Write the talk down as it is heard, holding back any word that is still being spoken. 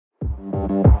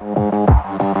Welcome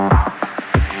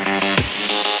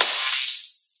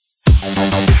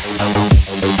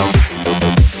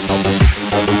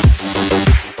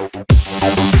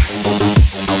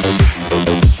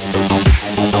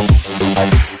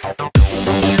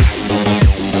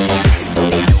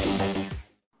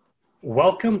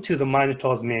to the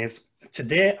Minotaur's Maze.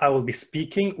 Today I will be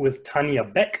speaking with Tanya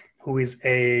Beck, who is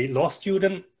a law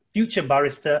student, future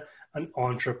barrister, and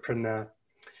entrepreneur.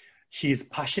 She is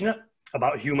passionate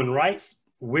about human rights,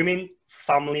 women,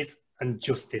 families, and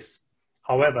justice.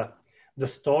 However, the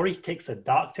story takes a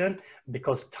dark turn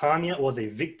because Tanya was a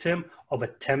victim of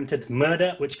attempted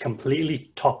murder which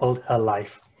completely toppled her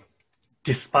life.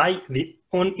 Despite the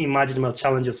unimaginable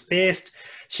challenges faced,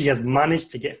 she has managed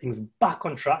to get things back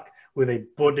on track with a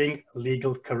budding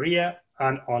legal career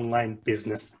and online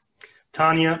business.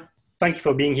 Tanya, thank you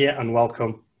for being here and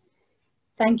welcome.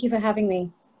 Thank you for having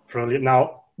me. Brilliant.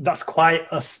 Now, that's quite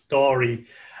a story.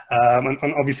 And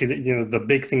obviously, the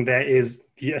big thing there is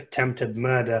the attempted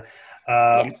murder.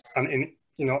 Yes. And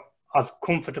as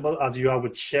comfortable as you are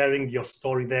with sharing your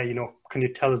story there, can you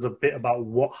tell us a bit about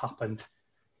what happened?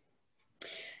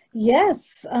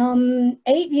 Yes. 8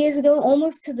 years ago,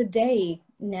 almost to the day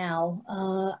now,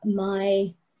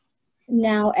 my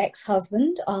now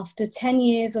ex-husband, after 10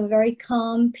 years of very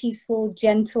calm, peaceful,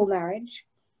 gentle marriage,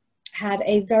 had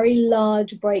a very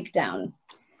large breakdown,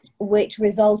 which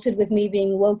resulted with me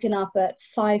being woken up at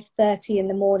 5:30 in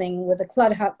the morning with a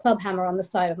club hammer on the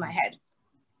side of my head.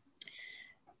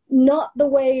 Not the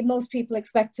way most people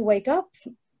expect to wake up.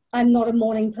 I'm not a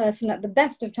morning person at the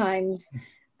best of times,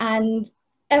 and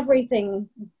everything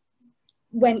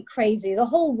went crazy. The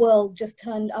whole world just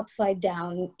turned upside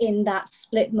down in that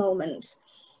split moment.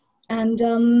 And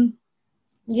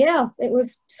yeah, it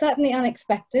was certainly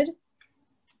unexpected.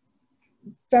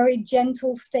 Very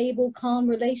gentle, stable, calm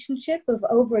relationship of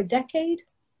over a decade.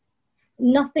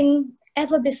 Nothing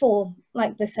ever before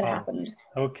like this had happened.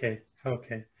 Okay.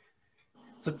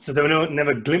 So there were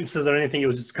never glimpses or anything. It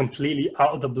was just completely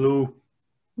out of the blue.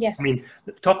 Yes. I mean,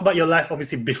 talk about your life,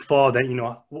 obviously, before that,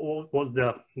 what was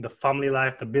the family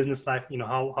life, the business life,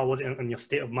 how was it in your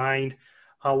state of mind?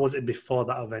 How was it before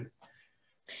that event?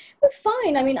 It was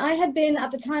fine. I mean, I had been, at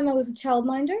the time, I was a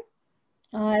childminder.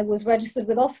 I was registered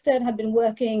with Ofsted, had been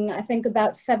working, I think,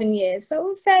 about 7 years.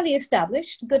 So fairly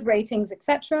established, good ratings,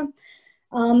 etc.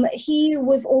 He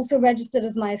was also registered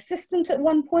as my assistant at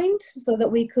one point so that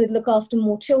we could look after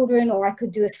more children, or I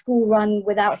could do a school run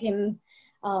without him,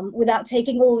 without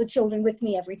taking all the children with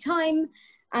me every time,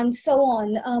 and so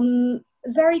on.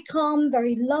 Very calm,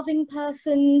 very loving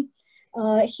person.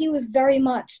 He was very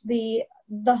much the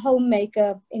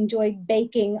homemaker, enjoyed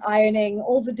baking, ironing,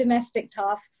 all the domestic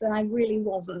tasks, and I really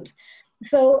wasn't.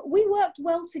 So we worked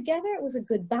well together. It was a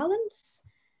good balance.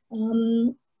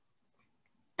 And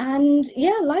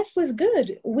yeah, life was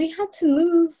good. We had to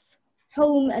move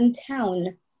home and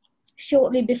town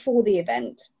shortly before the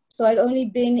event. So I'd only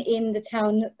been in the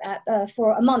town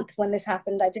for a month when this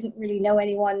happened. I didn't really know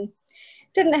anyone,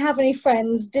 didn't have any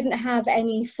friends, didn't have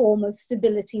any form of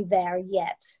stability there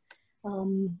yet,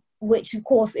 which of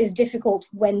course is difficult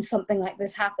when something like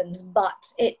this happens,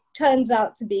 but it turns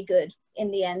out to be good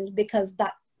in the end because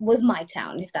that was my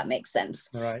town, if that makes sense.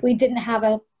 Right. We didn't have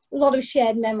a lot of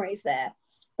shared memories there,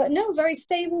 but no, very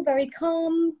stable, very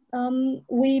calm.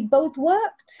 We both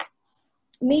worked.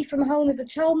 Me from home as a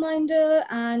childminder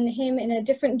and him in a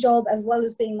different job as well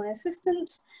as being my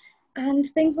assistant, and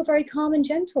things were very calm and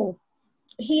gentle.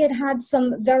 He had had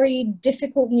some very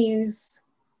difficult news,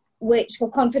 which for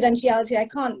confidentiality I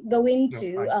can't go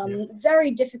into. Very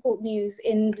difficult news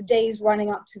in the days running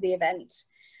up to the event,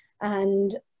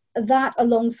 and that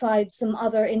alongside some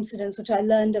other incidents which I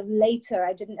learned of later,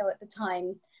 I didn't know at the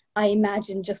time, I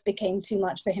imagine just became too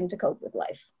much for him to cope with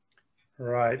life.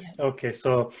 Right. Yeah. Okay.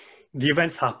 So the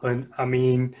events happened. I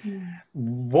mean,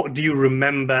 what do you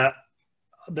remember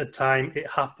the time it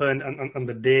happened and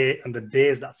the day and the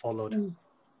days that followed?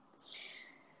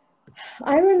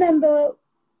 I remember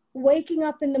waking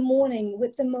up in the morning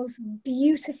with the most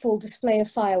beautiful display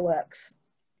of fireworks.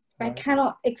 Right. I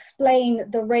cannot explain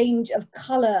the range of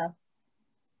color.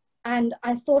 And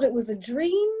I thought it was a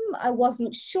dream. I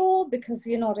wasn't sure because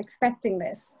you're not expecting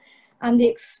this. And the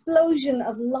explosion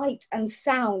of light and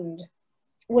sound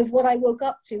was what I woke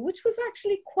up to, which was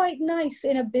actually quite nice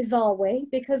in a bizarre way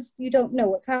because you don't know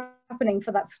what's happening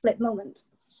for that split moment.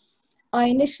 I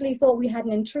initially thought we had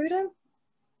an intruder,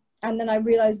 and then I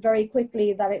realized very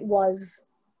quickly that it was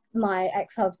my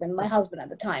ex-husband, my husband at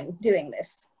the time, doing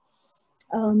this.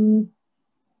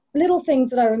 Little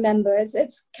things that I remember,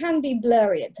 it can be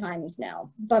blurry at times now,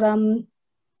 but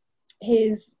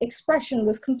His expression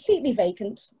was completely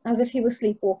vacant, as if he was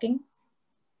sleepwalking.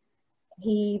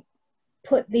 He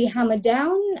put the hammer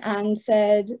down and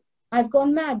said, "I've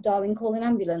gone mad, darling, call an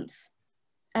ambulance."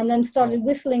 And then started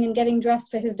whistling and getting dressed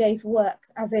for his day for work,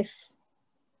 as if...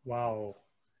 Wow.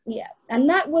 Yeah, and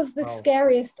that was the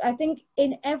scariest. I think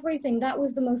in everything, that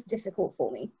was the most difficult for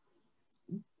me.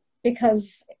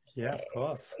 Because yeah, of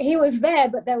course, he was there,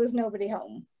 but there was nobody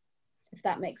home, if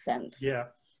that makes sense. Yeah.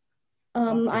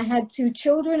 I had 2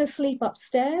 children asleep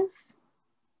upstairs.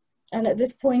 And at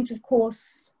this point, of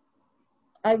course,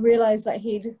 I realized that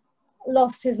he'd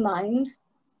lost his mind.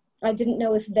 I didn't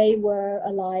know if they were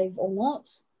alive or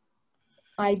not.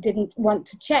 I didn't want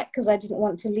to check because I didn't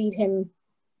want to lead him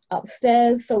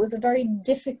upstairs. So it was a very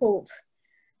difficult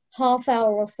half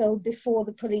hour or so before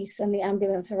the police and the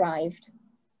ambulance arrived,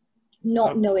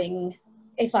 not knowing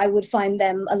if I would find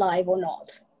them alive or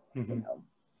not. Mm-hmm. You know.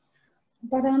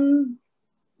 But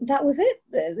that was it.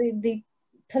 The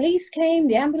police came,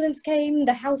 the ambulance came,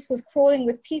 the house was crawling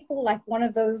with people, like one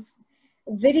of those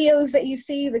videos that you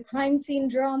see, the crime scene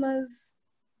dramas.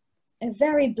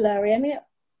 Very blurry. I mean,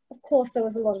 of course, there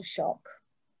was a lot of shock.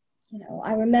 You know,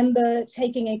 I remember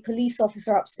taking a police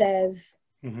officer upstairs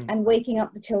and waking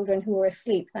up the children who were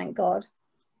asleep, thank God,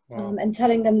 and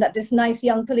telling them that this nice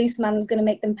young policeman was going to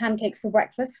make them pancakes for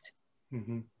breakfast.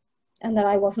 And that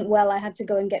I wasn't well. I had to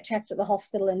go and get checked at the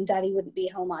hospital, and Daddy wouldn't be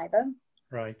home either.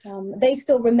 Right. They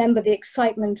still remember the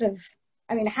excitement of,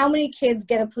 I mean, how many kids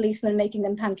get a policeman making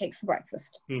them pancakes for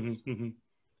breakfast?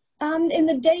 In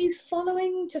the days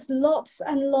following, just lots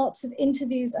and lots of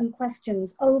interviews and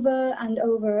questions over and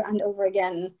over and over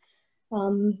again.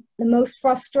 The most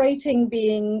frustrating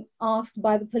being asked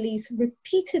by the police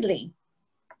repeatedly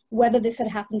whether this had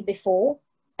happened before,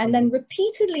 and then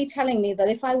repeatedly telling me that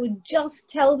if I would just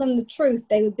tell them the truth,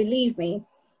 they would believe me,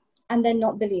 and then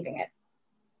not believing it.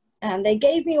 And they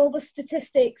gave me all the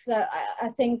statistics. I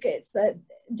think it's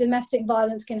domestic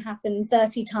violence can happen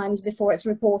 30 times before it's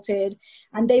reported,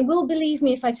 and they will believe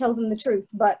me if I tell them the truth,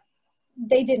 but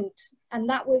they didn't. And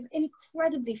that was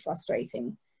incredibly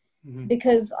frustrating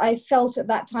because I felt at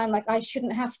that time like I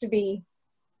shouldn't have to be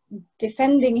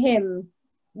defending him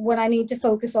when I need to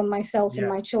focus on myself and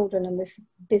my children in this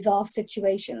bizarre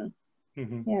situation.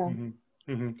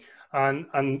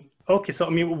 And okay, so I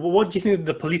mean, what do you think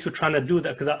the police were trying to do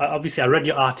that? Because obviously I read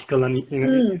your article, and you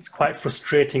know it's quite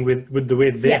frustrating with the way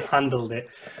they handled it.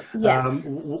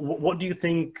 What do you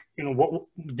think? You know, what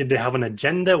did they have an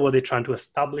agenda? Were they trying to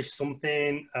establish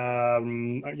something?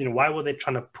 You know, why were they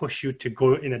trying to push you to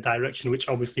go in a direction which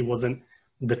obviously wasn't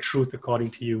the truth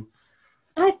according to you?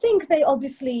 I think they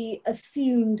obviously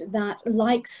assumed that,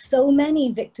 like so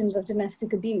many victims of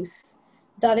domestic abuse,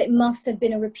 that it must have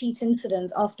been a repeat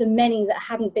incident after many that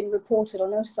hadn't been reported or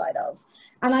notified of.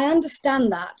 And I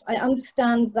understand that. I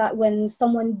understand that when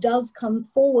someone does come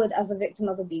forward as a victim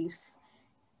of abuse,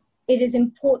 it is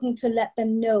important to let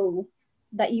them know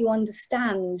that you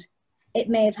understand it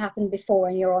may have happened before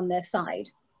and you're on their side.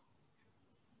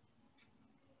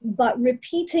 But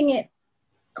repeating it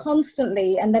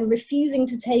constantly and then refusing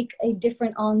to take a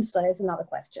different answer is another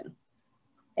question.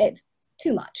 It's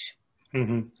too much.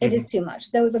 It is too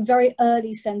much. There was a very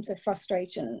early sense of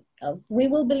frustration of, we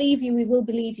will believe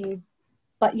you,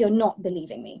 but you're not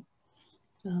believing me.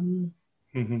 And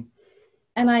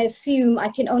I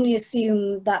can only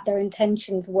assume that their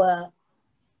intentions were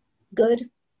good,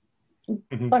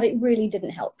 but it really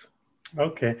didn't help.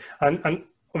 Okay. And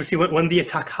obviously when the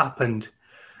attack happened,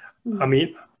 I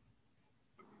mean,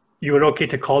 you were okay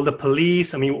to call the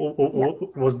police? I mean,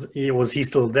 was he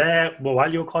still there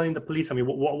while you were calling the police? I mean,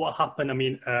 what happened? I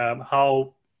mean,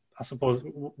 how, I suppose,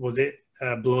 was it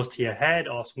blows to your head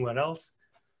or somewhere else?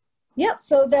 Yeah,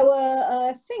 so there were,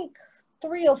 I think,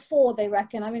 3 or 4, they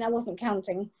reckon. I mean, I wasn't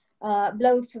counting.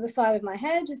 Blows to the side of my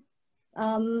head.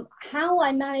 How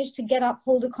I managed to get up,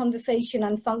 hold a conversation,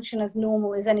 and function as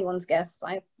normal is anyone's guess.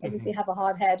 I obviously have a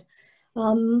hard head.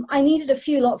 I needed a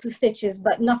few lots of stitches,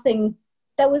 but nothing.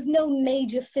 There was no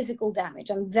major physical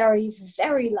damage. I'm very,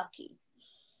 very lucky.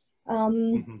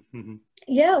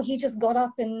 Yeah, he just got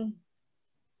up and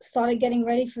started getting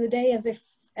ready for the day as if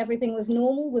everything was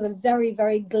normal, with a very,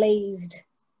 very glazed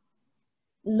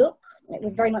look. It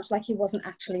was very much like he wasn't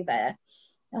actually there.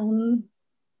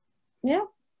 Yeah,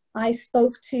 I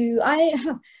spoke to,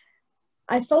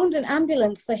 I phoned an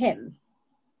ambulance for him.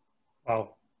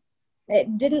 Wow.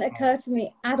 It didn't occur to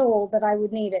me at all that I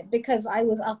would need it because I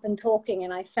was up and talking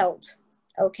and I felt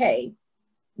okay.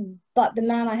 But the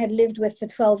man I had lived with for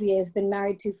 12 years, been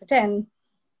married to for 10,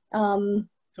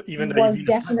 So even though you've was been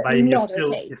attacked by definitely him, not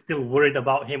okay. you're still worried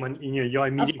about him, and your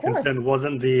Of immediate concern course,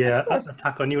 wasn't the of course.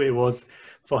 attack on you; it was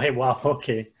for him. Wow.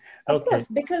 Okay. Of Okay. course,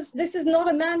 because this is not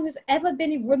a man who's ever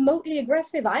been remotely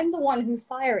aggressive. I'm the one who's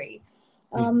fiery.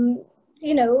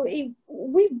 You know,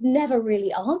 we've never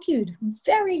really argued.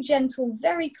 Very gentle,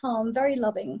 very calm, very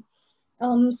loving.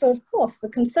 So of course, the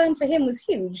concern for him was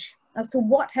huge as to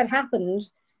what had happened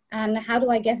and how do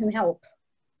I get him help,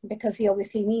 because he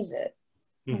obviously needed it.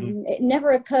 It never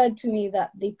occurred to me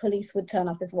that the police would turn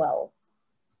up as well.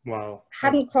 Wow.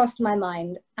 Hadn't crossed my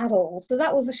mind at all. So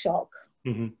that was a shock.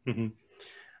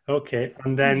 Okay,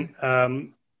 and then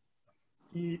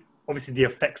obviously the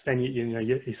effects. Then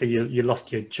you say you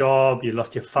lost your job, you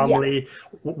lost your Yeah. family.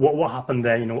 What happened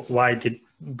there? Why did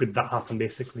that happen?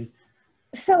 Basically.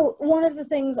 So one of the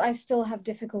things I still have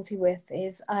difficulty with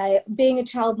is being a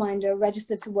childminder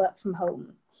registered to work from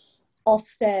home.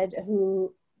 Ofsted,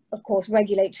 who of course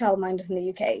regulate childminders in the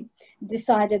UK,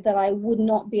 decided that I would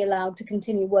not be allowed to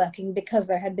continue working because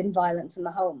there had been violence in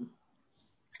the home.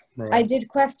 Right. I did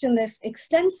question this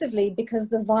extensively because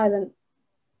the violent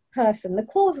person, the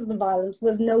cause of the violence,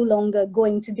 was no longer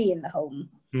going to be in the home.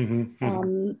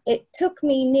 It took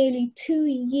me nearly 2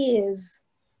 years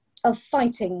of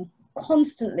fighting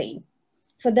constantly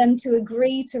for them to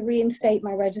agree to reinstate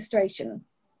my registration.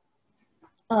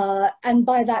 And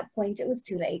by that point, it was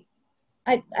too late.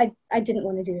 I didn't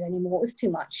want to do it anymore. It was too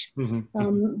much.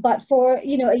 But for, a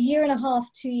year and a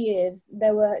half, 2 years,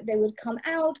 they would come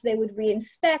out, they would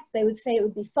reinspect, they would say it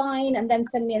would be fine, and then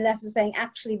send me a letter saying,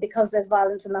 actually, because there's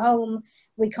violence in the home,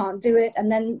 we can't do it.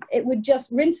 And then it would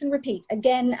just rinse and repeat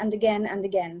again and again and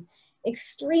again.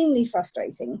 Extremely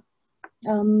frustrating.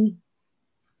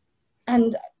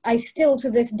 And I still, to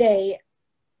this day,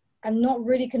 am not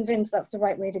really convinced that's the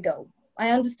right way to go.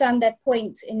 I understand their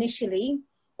point initially.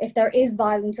 If there is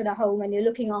violence in a home and you're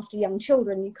looking after young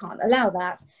children, you can't allow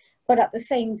that. But at the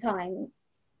same time,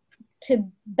 to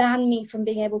ban me from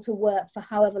being able to work for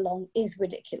however long is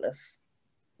ridiculous.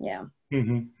 Yeah.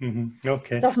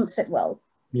 Okay. Doesn't sit well.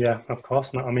 Yeah, of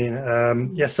course not. I mean,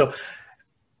 yeah, so,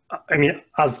 I mean,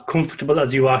 as comfortable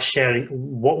as you are sharing,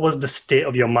 what was the state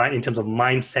of your mind in terms of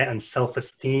mindset and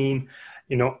self-esteem?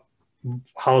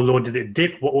 How low did it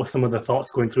dip? What were some of the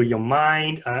thoughts going through your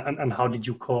mind, and how did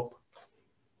you cope?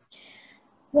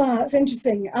 Wow, that's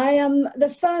interesting.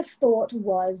 The first thought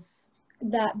was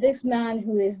that this man,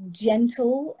 who is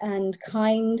gentle and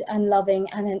kind and loving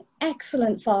and an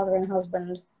excellent father and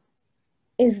husband,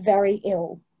 is very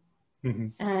ill.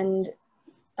 And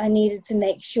I needed to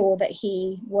make sure that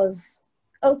he was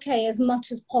okay as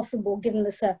much as possible given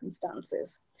the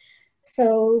circumstances.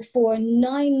 So for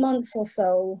 9 months or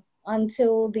so,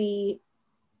 until the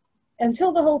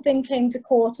whole thing came to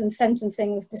court and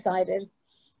sentencing was decided,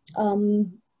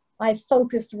 I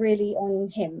focused really on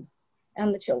him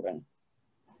and the children,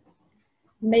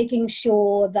 making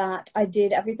sure that I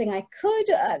did everything I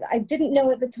could. I didn't know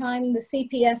at the time the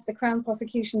CPS, the Crown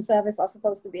Prosecution Service, are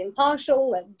supposed to be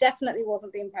impartial. It definitely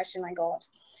wasn't the impression I got.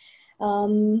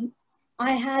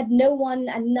 I had no one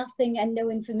and nothing and no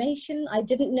information. I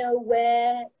didn't know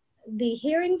where the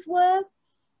hearings were.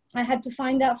 I had to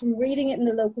find out from reading it in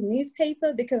the local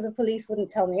newspaper because the police wouldn't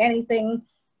tell me anything,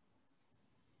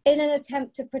 in an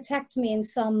attempt to protect me in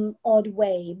some odd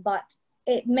way, but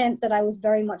it meant that I was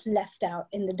very much left out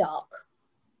in the dark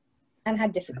and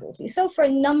had difficulty. So for a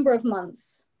number of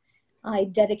months, I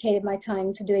dedicated my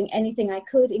time to doing anything I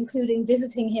could, including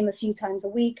visiting him a few times a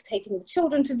week, taking the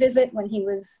children to visit when he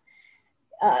was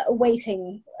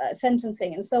awaiting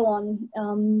sentencing and so on.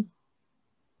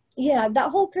 Yeah,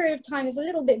 that whole period of time is a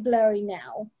little bit blurry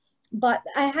now, but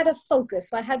I had a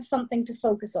focus. I had something to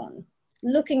focus on,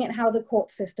 looking at how the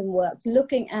court system worked,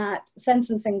 looking at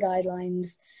sentencing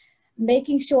guidelines,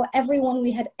 making sure everyone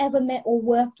we had ever met or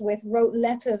worked with wrote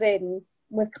letters in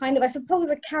with kind of, I suppose,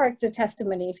 a character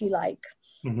testimony, if you like.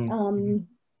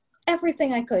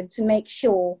 Everything I could to make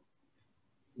sure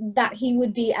that he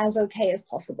would be as okay as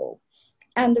possible.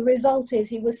 And the result is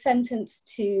he was sentenced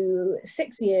to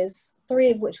 6 years,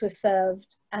 3 of which were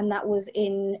served, and that was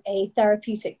in a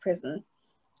therapeutic prison.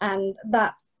 And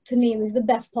that, to me, was the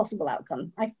best possible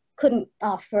outcome. I couldn't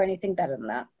ask for anything better than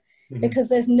that, because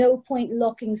there's no point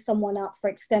locking someone up for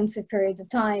extensive periods of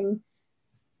time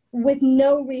with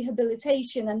no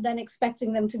rehabilitation and then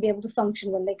expecting them to be able to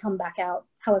function when they come back out,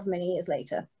 however many years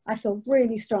later. I feel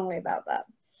really strongly about that.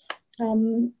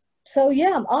 So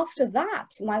yeah, after that,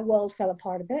 my world fell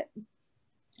apart a bit.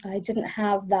 I didn't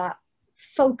have that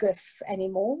focus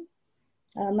anymore.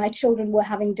 My children were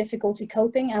having difficulty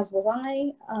coping, as was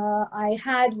I. I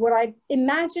had what I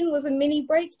imagined was a mini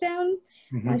breakdown.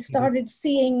 I started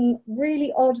seeing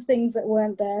really odd things that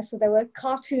weren't there. So there were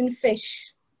cartoon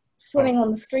fish swimming on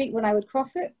the street when I would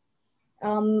cross it.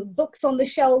 Books on the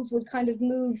shelves would kind of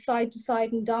move side to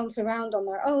side and dance around on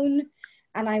their own.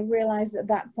 And I realized at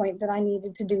that point that I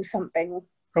needed to do something.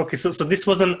 Okay, so this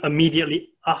wasn't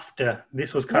immediately after.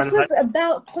 This was kind This of was like,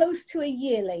 about close to a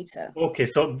year later. okay,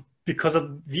 so because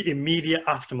of the immediate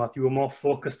aftermath, you were more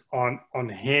focused on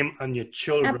him and your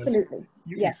children. Absolutely.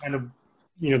 You kind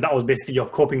of, that was basically your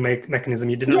coping mechanism.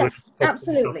 You didn't really focus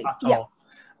on yourself at all.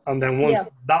 And then once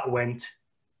that went,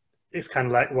 it's kind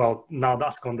of like, well, now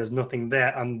that's gone, there's nothing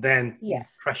there. And then the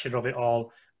pressure of it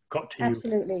all got to you.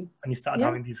 Absolutely. And you started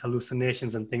having these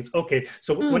hallucinations and things. Okay,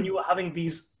 so when you were having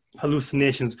these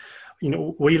hallucinations,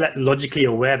 were you like logically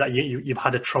aware that you've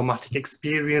had a traumatic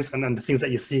experience and the things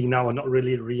that you're seeing now are not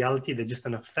really reality, they're just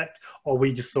an effect? Or were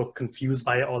you just so confused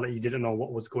by it all that you didn't know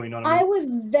what was going on? I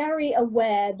was very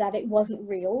aware that it wasn't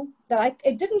real, that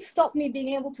it didn't stop me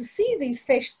being able to see these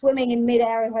fish swimming in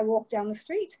midair as I walked down the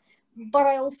street. But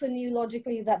I also knew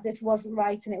logically that this wasn't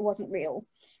right and it wasn't real.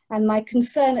 And my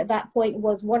concern at that point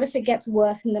was, what if it gets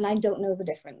worse and then I don't know the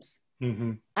difference?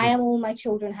 I am all my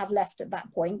children have left at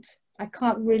that point. I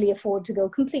can't really afford to go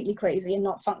completely crazy and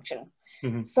not function.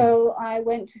 So I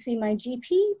went to see my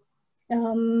GP,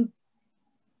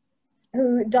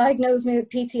 who diagnosed me with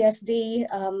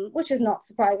PTSD, which is not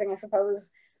surprising, I suppose,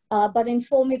 but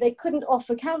informed me they couldn't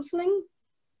offer counseling.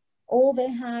 All they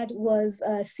had was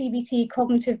CBT,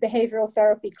 cognitive behavioral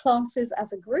therapy classes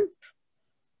as a group.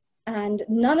 And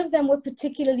none of them were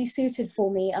particularly suited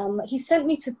for me. He sent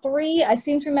me to 3. I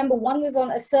seem to remember one was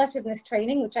on assertiveness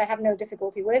training, which I have no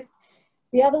difficulty with.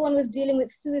 The other one was dealing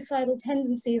with suicidal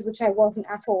tendencies, which I wasn't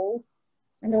at all.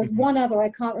 And there was one other I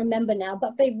can't remember now,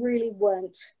 but they really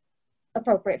weren't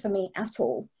appropriate for me at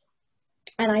all.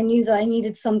 And I knew that I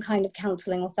needed some kind of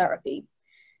counseling or therapy.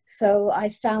 So I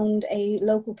found a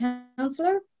local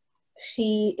counselor.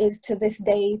 She is to this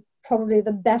day probably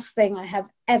the best thing I have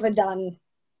ever done.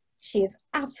 She is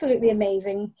absolutely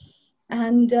amazing.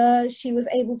 And she was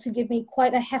able to give me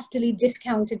quite a heftily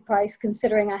discounted price,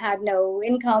 considering I had no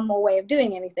income or way of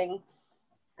doing anything.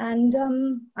 And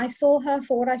I saw her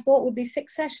for what I thought would be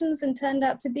 6 sessions and turned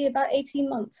out to be about 18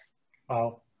 months.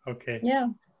 Wow, okay. Yeah.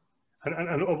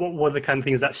 And what were the kind of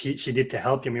things that she did to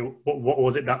help you? I mean, what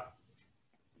was it that,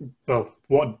 well,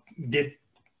 what did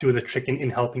do the trick in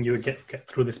helping you get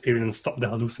through this period and stop the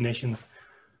hallucinations?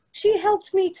 She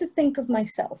helped me to think of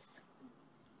myself.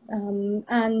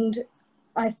 And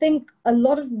I think a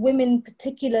lot of women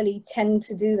particularly tend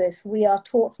to do this. We are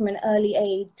taught from an early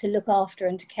age to look after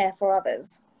and to care for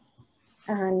others.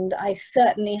 And I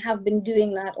certainly have been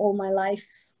doing that all my life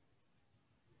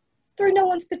through no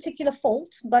one's particular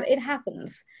fault, but it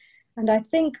happens. And I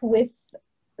think with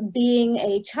being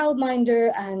a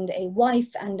childminder and a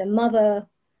wife and a mother,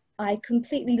 I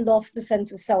completely lost a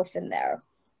sense of self in there.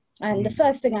 And the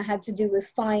first thing I had to do was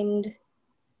find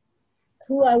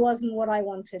who I was and what I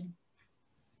wanted.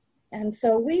 And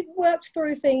so we worked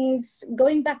through things,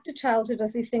 going back to childhood,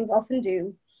 as these things often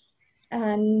do.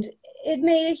 And it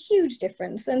made a huge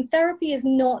difference. And therapy is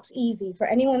not easy for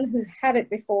anyone who's had it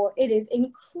before. It is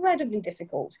incredibly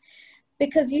difficult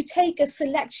because you take a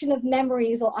selection of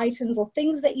memories or items or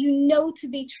things that you know to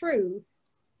be true,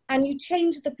 and you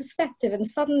change the perspective, and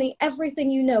suddenly everything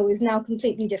you know is now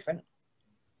completely different.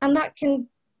 And that can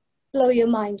blow your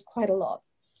mind quite a lot.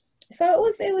 So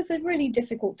it was a really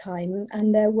difficult time,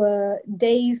 and there were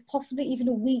days, possibly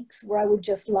even weeks, where I would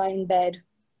just lie in bed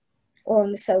or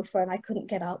on the sofa and I couldn't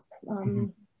get up.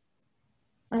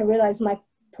 I realized my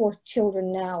poor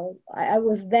children now. I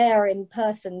was there in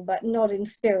person, but not in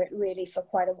spirit really for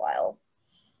quite a while.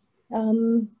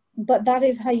 But that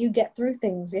is how you get through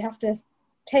things. You have to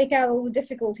take out all the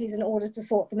difficulties in order to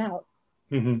sort them out.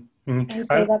 And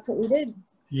so that's what we did.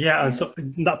 Yeah, and so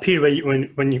that period where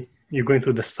when you're going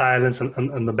through the silence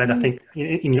and the bed, I think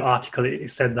in your article it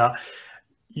said that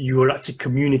you were actually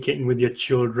communicating with your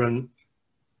children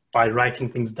by writing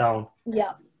things down.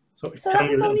 Yeah. So that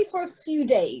was only for a few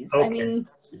days. Okay. I mean,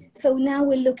 so now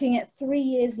we're looking at 3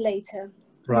 years later,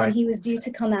 when he was due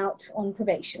to come out on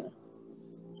probation.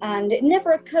 And it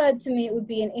never occurred to me it would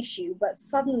be an issue, but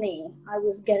suddenly I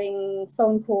was getting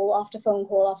phone call after phone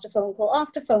call after phone call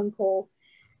after phone call,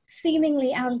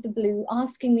 seemingly out of the blue,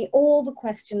 asking me all the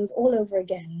questions all over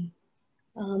again.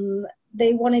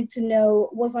 They wanted to know,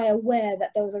 was I aware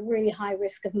that there was a really high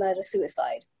risk of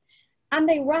murder-suicide? And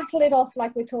they rattle it off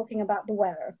like we're talking about the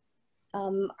weather.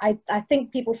 I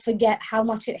think people forget how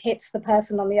much it hits the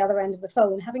person on the other end of the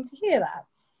phone having to hear that.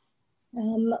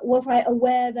 Was I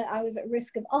aware that I was at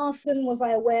risk of arson? Was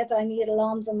I aware that I needed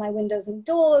alarms on my windows and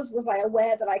doors? Was I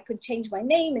aware that I could change my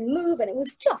name and move? And it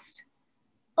was just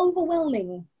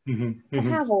overwhelming to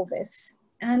have all this.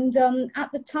 And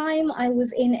at the time, I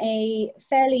was in a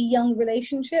fairly young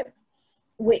relationship,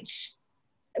 which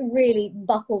really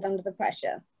buckled under the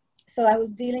pressure. So I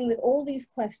was dealing with all these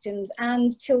questions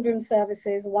and children's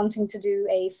services wanting to do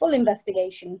a full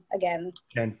investigation again.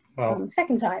 Wow.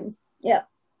 Second time, yeah.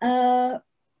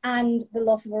 And the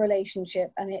loss of a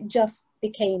relationship, and it just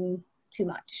became too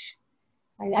much.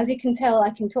 And as you can tell,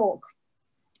 I can talk,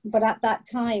 but at that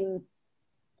time,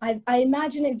 I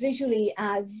imagine it visually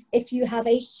as if you have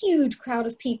a huge crowd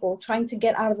of people trying to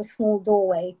get out of a small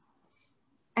doorway,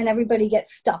 and everybody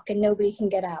gets stuck and nobody can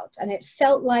get out. And it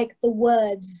felt like the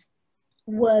words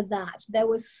were that. There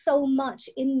was so much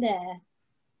in there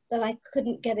that I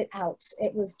couldn't get it out.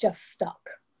 It was just stuck.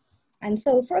 And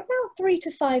so for about 3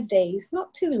 to 5 days,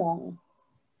 not too long,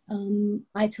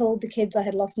 I told the kids I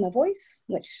had lost my voice,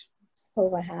 which I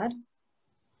suppose I had.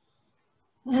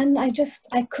 And it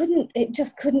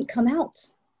just couldn't come out.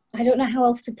 I don't know how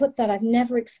else to put that. I've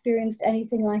never experienced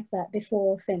anything like that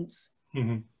before or since.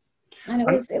 And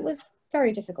it was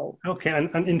very difficult. Okay,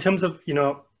 and in terms of,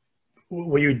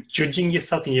 were you judging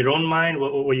yourself in your own mind?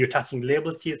 Were you attaching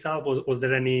labels to yourself? Was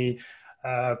there any,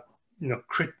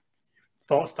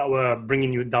 thoughts that were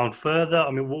bringing you down further?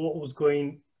 I mean, what was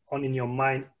going on in your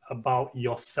mind about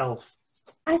yourself?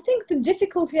 I think the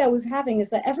difficulty I was having is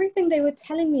that everything they were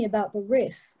telling me about the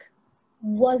risk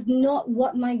was not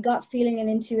what my gut feeling and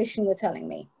intuition were telling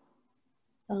me.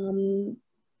 And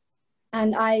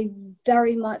I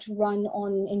very much run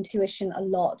on intuition a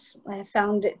lot. I have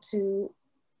found it to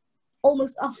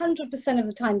almost 100% of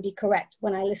the time be correct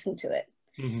when I listen to it.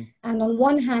 And on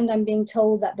one hand, I'm being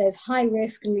told that there's high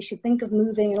risk and we should think of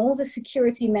moving, and all the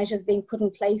security measures being put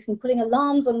in place and putting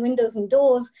alarms on windows and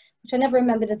doors, which I never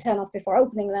remember to turn off before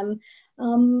opening them.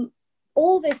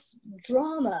 All this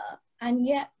drama, and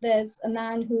yet there's a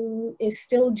man who is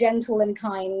still gentle and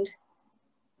kind,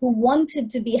 who wanted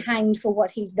to be hanged for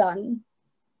what he's done.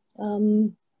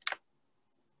 And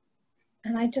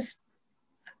I just,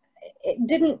 it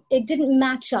didn't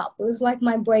match up. It was like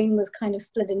my brain was kind of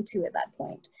split in two at that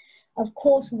point. Of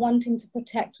course, wanting to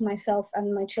protect myself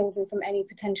and my children from any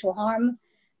potential harm,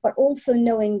 but also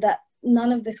knowing that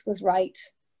none of this was right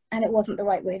and it wasn't the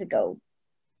right way to go.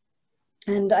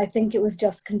 And I think it was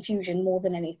just confusion more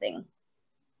than anything.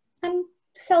 And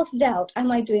self-doubt.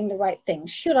 Am I doing the right thing?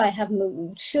 Should I have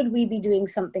moved? Should we be doing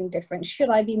something different? Should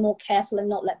I be more careful and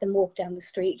not let them walk down the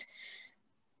street?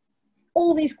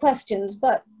 All these questions,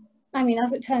 but I mean,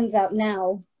 as it turns out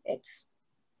now, it's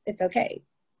okay.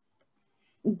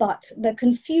 But the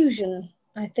confusion,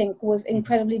 I think, was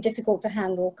incredibly difficult to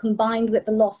handle, combined with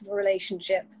the loss of a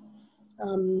relationship,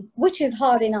 which is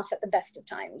hard enough at the best of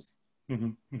times.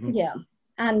 Yeah.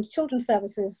 And children's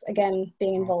services, again,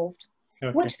 being involved,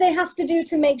 which they have to do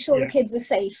to make sure the kids are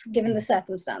safe, given the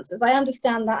circumstances. I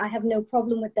understand that. I have no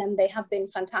problem with them. They have been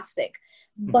fantastic,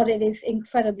 but it is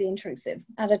incredibly intrusive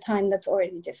at a time that's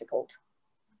already difficult.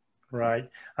 Right.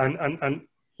 And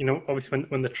obviously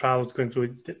when the trial was going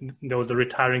through, there was a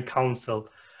retiring counsel,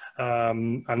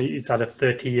 and he's had a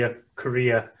 30-year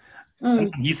career.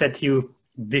 And he said to you,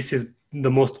 this is the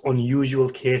most unusual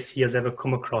case he has ever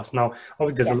come across. Now,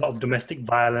 obviously there's a lot of domestic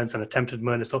violence and attempted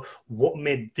murder. So what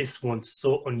made this one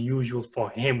so unusual for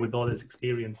him with all his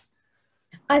experience?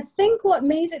 I think what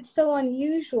made it so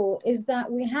unusual is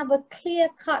that we have a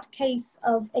clear-cut case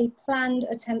of a planned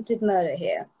attempted murder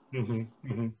here.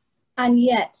 And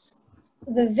yet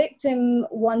the victim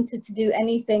wanted to do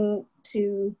anything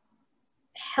to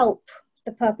help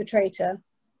the perpetrator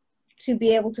to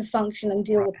be able to function and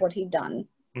deal with what he'd done.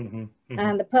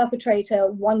 And the perpetrator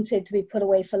wanted to be put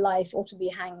away for life or to be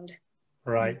hanged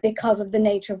because of the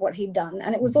nature of what he'd done.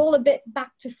 And it was all a bit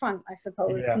back to front, I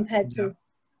suppose, compared to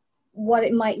what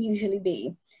it might usually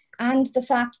be. And the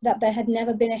fact that there had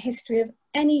never been a history of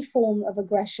any form of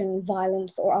aggression,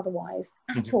 violence, or otherwise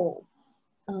at all.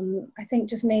 I think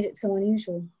just made it so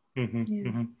unusual.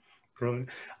 Brilliant.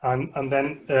 And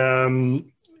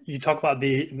then you talk about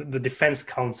the defense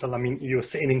counsel. I mean, you were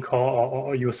sitting in court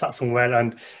or you were sat somewhere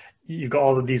and you got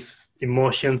all of these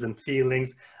emotions and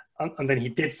feelings, and then he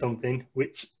did something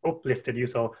which uplifted you.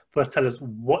 So first tell us,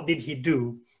 what did he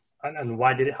do and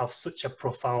why did it have such a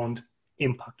profound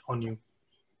impact on you?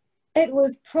 It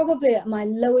was probably at my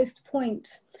lowest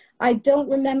point. I don't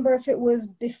remember if it was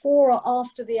before or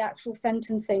after the actual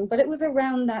sentencing, but it was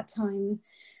around that time.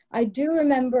 I do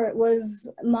remember it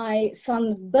was my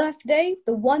son's birthday,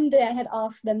 the one day I had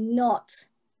asked them not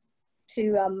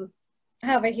to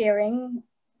have a hearing.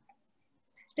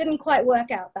 didn't quite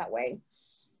work out that way.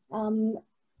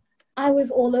 I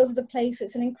was all over the place.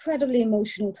 It's an incredibly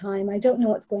emotional time. I don't know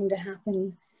what's going to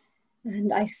happen.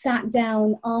 And I sat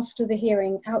down after the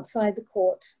hearing outside the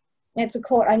court. It's a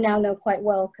court I now know quite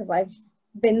well because I've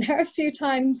been there a few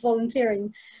times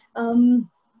volunteering.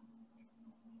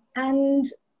 And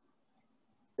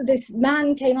this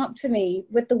man came up to me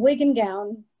with the wig and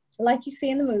gown, like you see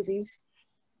in the movies.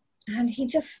 And he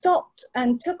just stopped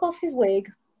and took off his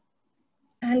wig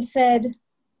and said,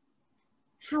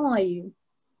 "How are you?"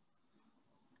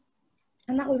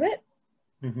 And that was it.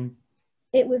 Mm-hmm.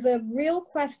 It was a real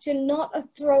question, not a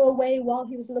throwaway while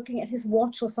he was looking at his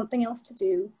watch or something else to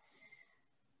do.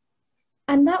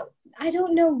 And that, I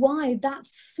don't know why, that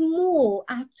small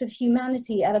act of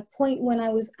humanity at a point when I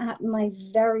was at my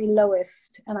very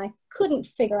lowest and I couldn't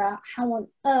figure out how on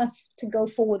earth to go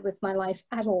forward with my life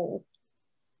at all,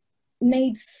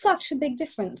 made such a big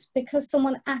difference because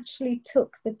someone actually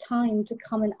took the time to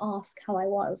come and ask how I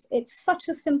was. It's such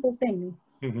a simple thing.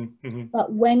 Mm-hmm. Mm-hmm.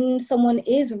 But when someone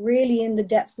is really in the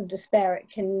depths of despair, it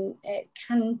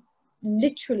can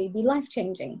literally be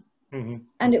life-changing. Mm-hmm.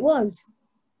 And it was.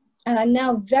 And I'm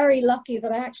now very lucky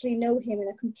that I actually know him in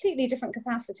a completely different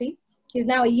capacity. He's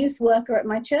now a youth worker at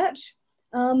my church.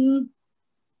 And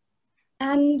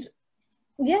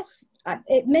yes,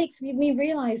 it makes me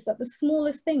realize that the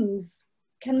smallest things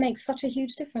can make such a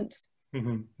huge difference.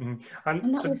 Mm-hmm. Mm-hmm.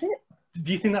 And that was it.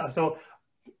 Do you think that, so,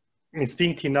 I mean,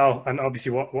 speaking to you now, and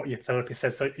obviously what your therapist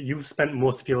says, so you've spent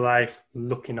most of your life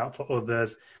looking out for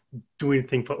others, doing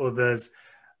things for others,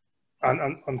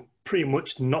 and pretty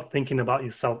much not thinking about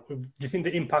yourself. Do you think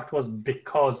the impact was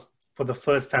because for the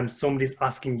first time somebody's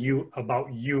asking you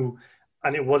about you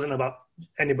and it wasn't about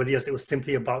anybody else, it was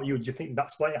simply about you? Do you think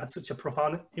that's why it had such a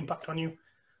profound impact on you?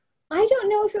 I don't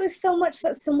know if it was so much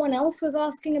that someone else was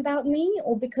asking about me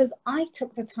or because I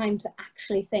took the time to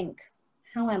actually think,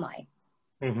 how am I?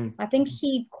 Mm-hmm. I think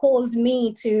he caused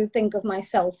me to think of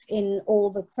myself in all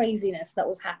the craziness that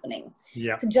was happening.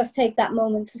 Yeah. To just take that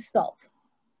moment to stop.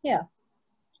 Yeah.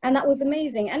 And that was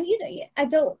amazing. And, you know, I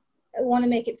don't want to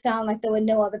make it sound like there were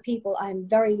no other people. I'm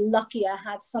very lucky. I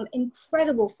had some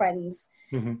incredible friends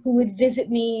Mm-hmm. who would visit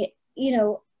me, you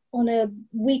know, on a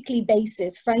weekly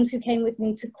basis. Friends who came with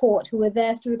me to court, who were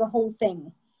there through the whole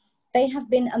thing. They have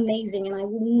been amazing. And I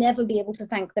will never be able to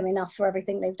thank them enough for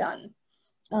everything they've done.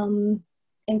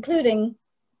 Including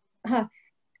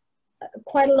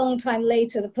quite a long time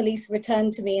later, the police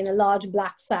returned to me in a large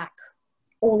black sack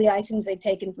all the items they'd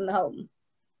taken from the home.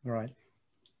 Right.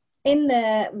 In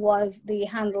there was the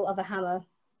handle of a hammer.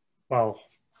 Wow.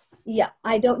 Yeah,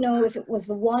 I don't know if it was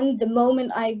the one. The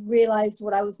moment I realized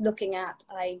what I was looking at,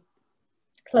 I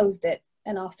closed it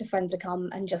and asked a friend to come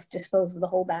and just dispose of the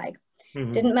whole bag.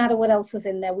 Mm-hmm. Didn't matter what else was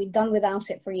in there. We'd done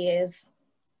without it for years.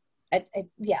 I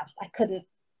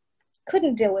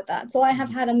couldn't deal with that. So I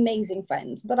have had amazing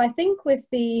friends. But I think with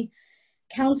the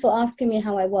council asking me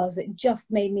how I was, it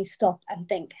just made me stop and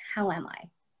think, how am I?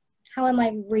 How am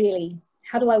I really?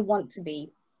 How do I want to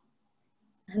be?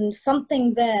 And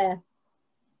something there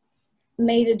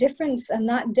made a difference. And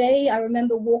that day I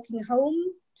remember walking home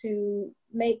to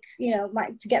make, you know,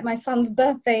 to get my son's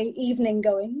birthday evening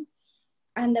going.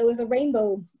 And there was a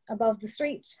rainbow above the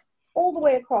street, all the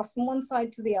way across from one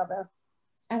side to the other.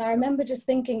 And I remember just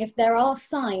thinking, if there are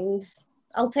signs,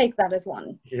 I'll take that as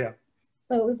one. Yeah.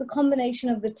 So it was the combination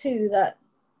of the two that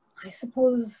I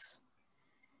suppose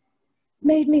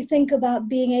made me think about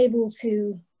being able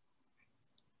to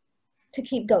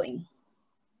keep going.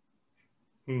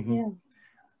 Mm-hmm. Yeah.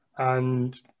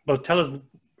 And well, tell us,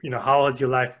 you know, how has your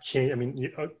life changed? I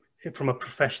mean, from a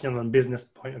professional and business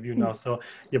point of view now. So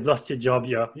you've lost your job,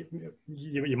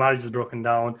 your marriage is broken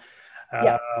down.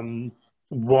 Yeah.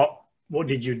 What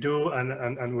did you do,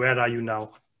 and where are you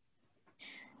now?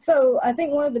 So I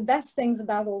think one of the best things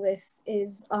about all this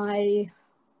is I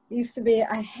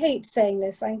hate saying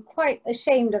this, I'm quite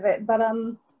ashamed of it, but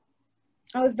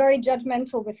I was very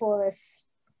judgmental before this.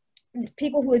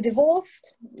 People who were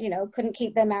divorced, you know, couldn't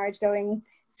keep their marriage going.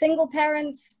 Single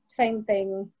parents, same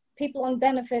thing. People on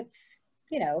benefits,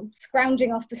 you know,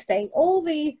 scrounging off the state, all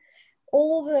the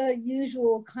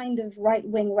usual kind of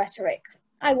right-wing rhetoric.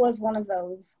 I was one of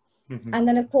those. Mm-hmm. And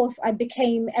then, of course, I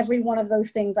became every one of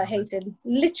those things I hated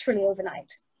literally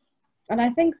overnight. And I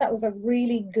think that was a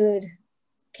really good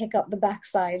kick up the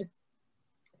backside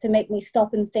to make me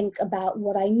stop and think about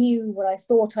what I knew, what I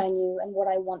thought I knew, and what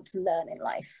I want to learn in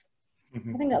life.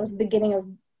 Mm-hmm. I think that was the beginning of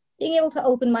being able to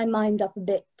open my mind up a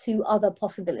bit to other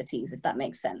possibilities, if that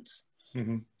makes sense.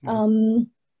 Mm-hmm. Mm-hmm.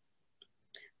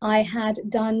 I had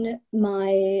done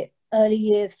my early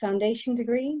years foundation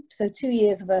degree, so 2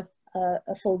 years of a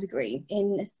a full degree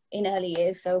in early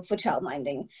years, so for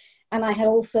childminding. And I had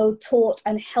also taught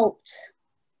and helped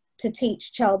to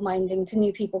teach childminding to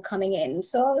new people coming in.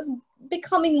 So I was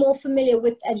becoming more familiar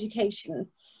with education.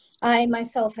 I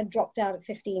myself had dropped out at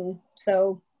 15,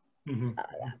 so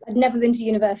I'd never been to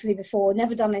university before,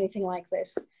 never done anything like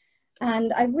this.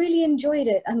 And I really enjoyed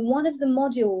it. And one of the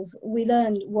modules we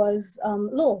learned was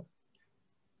law.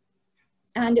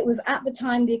 And it was at the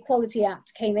time the Equality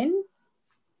Act came in.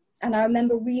 And I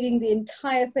remember reading the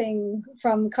entire thing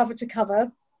from cover to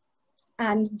cover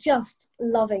and just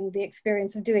loving the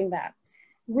experience of doing that.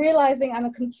 Realizing I'm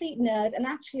a complete nerd, and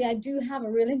actually I do have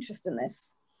a real interest in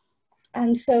this.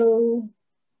 And so,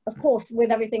 of course,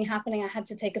 with everything happening, I had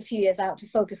to take a few years out to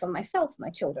focus on myself, my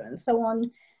children, and so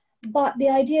on. But the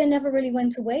idea never really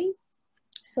went away.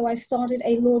 So I started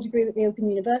a law degree at the Open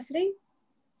University.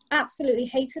 Absolutely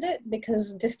hated it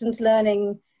because distance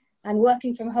learning and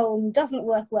working from home doesn't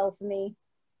work well for me.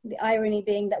 The irony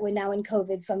being that we're now in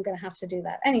COVID, so I'm going to have to do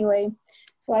that. Anyway,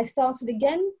 so I started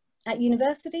again at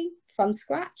university from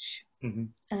scratch.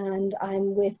 And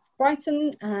I'm with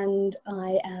Brighton, and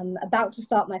I am about to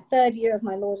start my 3rd year of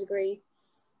my law degree.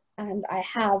 And I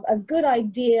have a good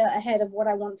idea ahead of what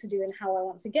I want to do and how I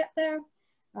want to get there.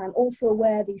 I'm also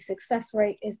aware the success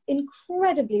rate is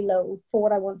incredibly low for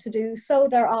what I want to do. So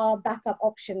there are backup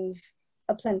options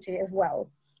aplenty as well.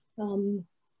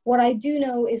 What I do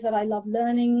know is that I love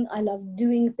learning, I love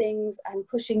doing things and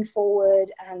pushing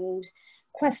forward and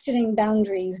questioning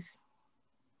boundaries.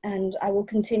 And I will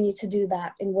continue to do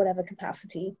that in whatever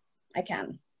capacity I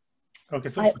can. Okay,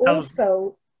 so I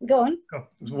also, go on.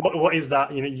 What is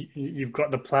that? You know, you've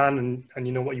got the plan and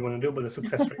you know what you want to do, but the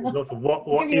success rate is also what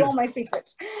I'll give you all my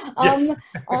secrets. Yes.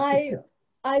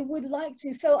 I would like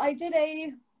to, so I did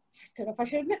I don't know if I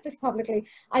should admit this publicly.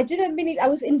 I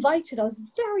was invited, I was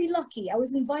very lucky. I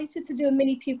was invited to do a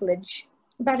mini pupillage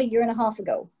about 1.5 years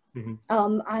ago.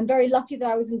 I'm very lucky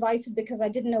that I was invited because I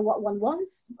didn't know what one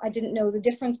was. I didn't know the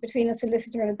difference between a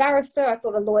solicitor and a barrister. I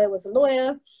thought a lawyer was a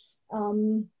lawyer.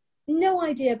 No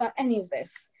idea about any of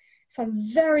this. So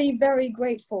I'm very, very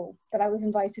grateful that I was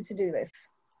invited to do this.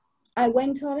 I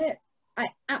went on it. I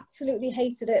absolutely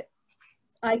hated it.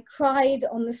 I cried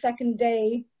on the 2nd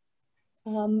day.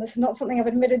 It's not something I've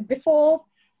admitted before,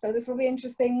 so this will be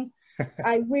interesting.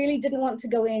 I really didn't want to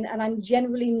go in, and I'm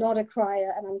generally not a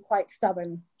crier, and I'm quite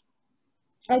stubborn.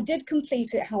 I did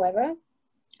complete it, however,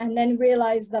 and then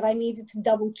realized that I needed to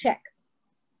double check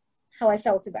how I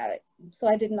felt about it. So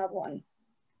I did another one.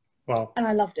 Wow. And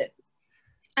I loved it.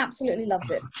 Absolutely loved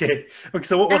it. Okay,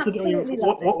 so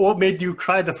what made you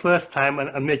cry the first time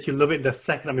and make you love it the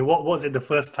second? I mean, what was it the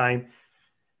first time?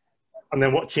 And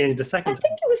then what changed the second time? I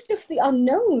think it was just the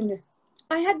unknown.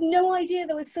 I had no idea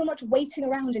there was so much waiting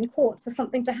around in court for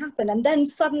something to happen. And then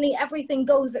suddenly everything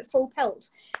goes at full pelt.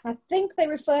 I think they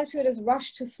refer to it as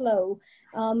rush to slow.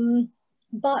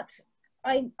 But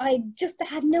I just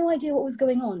had no idea what was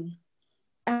going on.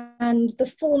 And the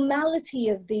formality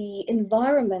of the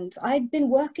environment, I'd been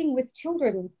working with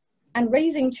children and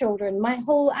raising children my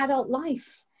whole adult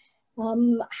life.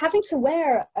 Having to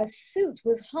wear a suit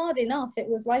was hard enough. It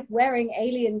was like wearing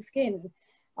alien skin.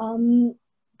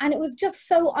 And it was just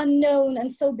so unknown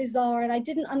and so bizarre. And I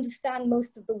didn't understand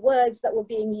most of the words that were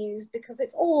being used because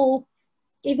it's all,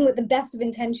 even with the best of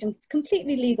intentions, it's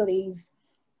completely legalese.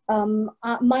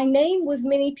 My name was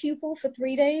mini pupil for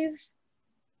 3 days,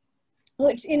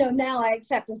 which, you know, now I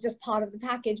accept as just part of the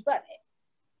package. But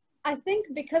I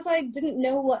think because I didn't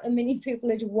know what a mini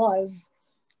pupillage was,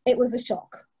 it was a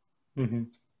shock.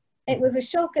 It was a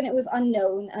shock and it was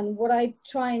unknown. And what I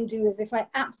try and do is if I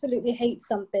absolutely hate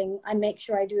something, I make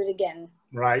sure I do it again.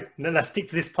 Right. Then let's stick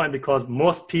to this point because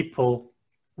most people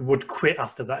would quit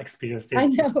after that experience. I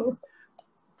know.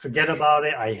 Forget about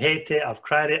it. I hate it. I've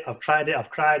tried it. I've tried it.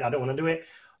 I've cried. I don't want to do it.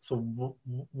 So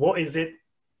what is it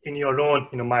in your own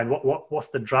mind? What's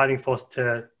the driving force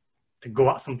to go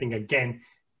at something again,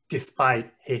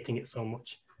 despite hating it so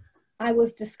much? I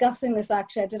was discussing this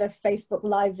actually. I did a Facebook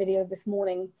Live video this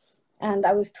morning and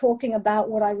I was talking about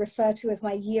what I refer to as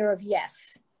my year of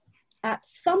yes. At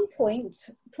some point,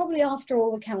 probably after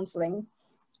all the counseling,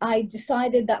 I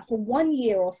decided that for 1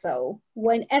 year or so,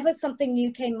 whenever something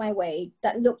new came my way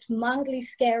that looked mildly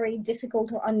scary,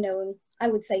 difficult or unknown, I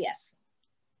would say yes.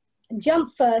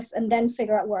 Jump first and then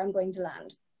figure out where I'm going to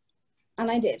land.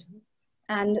 And I did.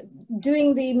 And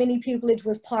doing the mini pupillage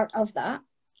was part of that.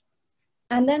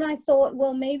 And then I thought,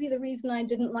 well, maybe the reason I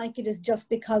didn't like it is just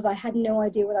because I had no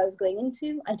idea what I was going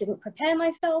into. I didn't prepare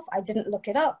myself. I didn't look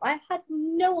it up. I had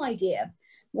no idea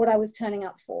what I was turning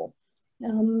up for.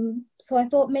 So I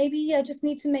thought maybe I just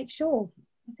need to make sure.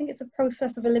 I think it's a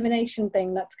process of elimination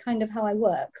thing. That's kind of how I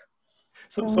work.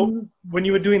 So when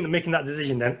you were making that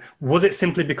decision, then was it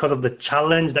simply because of the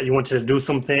challenge that you wanted to do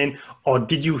something, or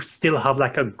did you still have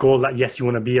like a goal that yes, you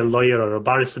want to be a lawyer or a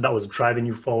barrister that was driving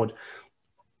you forward?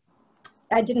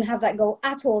 I didn't have that goal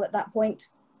at all at that point.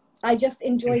 I just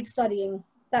enjoyed studying.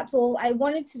 That's all. I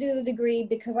wanted to do the degree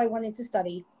because I wanted to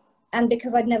study, and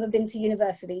because I'd never been to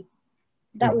university.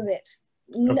 That was it.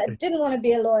 Okay. Didn't want to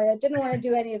be a lawyer, didn't want to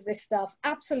do any of this stuff.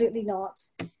 Absolutely not.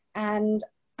 And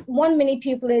one mini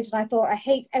pupillage, and I thought, I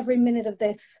hate every minute of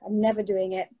this. I'm never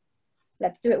doing it.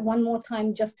 Let's do it one more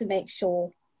time just to make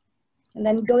sure. And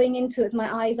then going into it with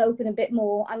my eyes open a bit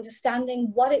more,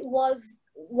 understanding what it was,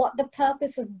 what the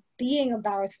purpose of being a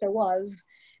barrister was,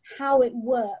 how it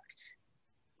worked,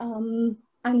 and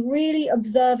really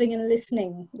observing and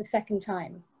listening the second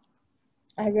time.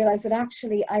 I realized that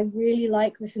actually I really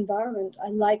like this environment. I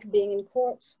like being in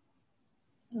court.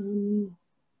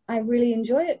 I really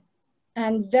enjoy it.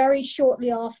 And very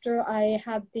shortly after, I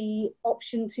had the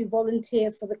option to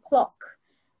volunteer for the CLOC,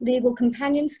 Legal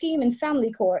Companion Scheme in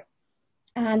family court.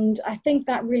 And I think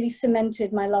that really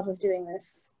cemented my love of doing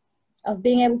this, of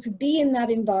being able to be in that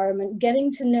environment,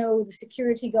 getting to know the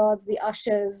security guards, the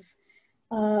ushers,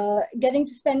 getting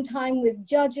to spend time with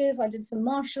judges. I did some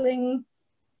marshalling,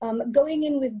 going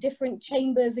in with different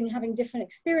chambers and having different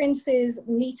experiences,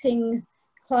 meeting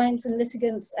clients and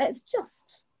litigants. It's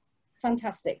just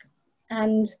fantastic.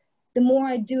 And the more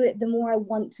I do it, the more I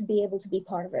want to be able to be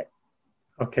part of it.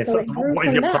 Okay, so so it grew what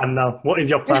is from your plan now? What is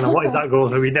your plan and what is that goal?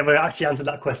 So we never actually answered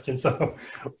that question. So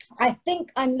I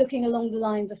think I'm looking along the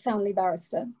lines of family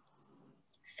barrister,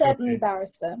 certainly okay.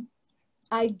 barrister.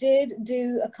 I did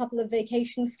do a couple of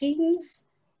vacation schemes.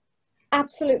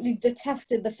 Absolutely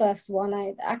detested the first one.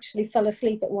 I actually fell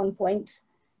asleep at one point.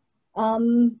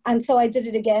 And so I did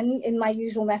it again in my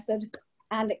usual method,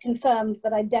 and it confirmed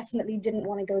that I definitely didn't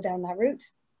want to go down that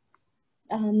route.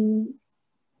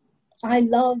 I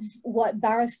love what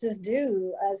barristers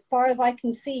do. As far as I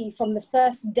can see, from the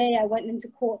first day I went into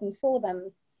court and saw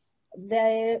them,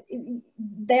 they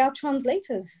are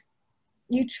translators.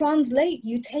 You translate,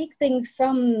 you take things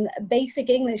from basic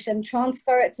English and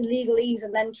transfer it to legalese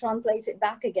and then translate it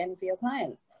back again for your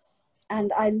client.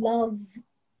 And I love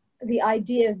the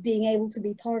idea of being able to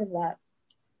be part of that.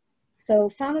 So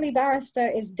family barrister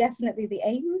is definitely the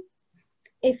aim.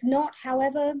 If not,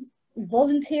 however,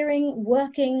 volunteering,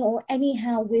 working, or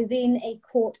anyhow within a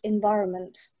court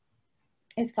environment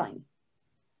is fine.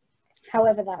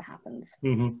 However that happens.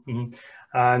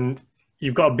 And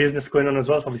you've got a business going on as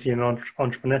well. So obviously you're an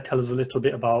entrepreneur. Tell us a little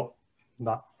bit about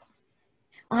that.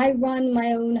 I run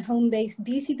my own home-based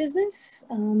beauty business.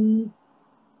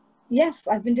 Yes,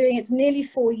 I've been doing it nearly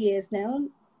 4 years now.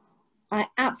 I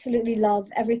absolutely love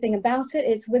everything about it.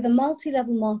 It's with a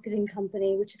multi-level marketing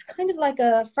company, which is kind of like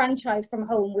a franchise from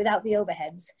home without the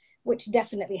overheads, which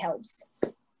definitely helps.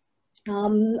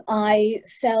 I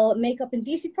sell makeup and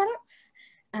beauty products,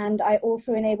 and I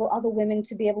also enable other women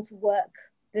to be able to work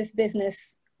this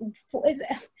business.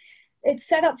 It's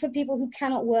set up for people who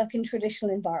cannot work in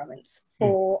traditional environments,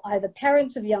 for either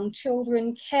parents of young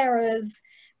children, carers,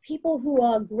 people who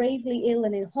are gravely ill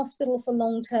and in hospital for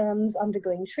long terms,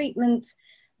 undergoing treatment.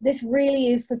 This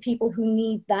really is for people who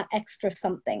need that extra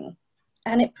something.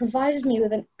 And it provided me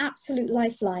with an absolute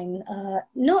lifeline,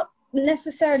 not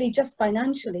necessarily just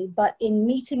financially, but in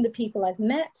meeting the people I've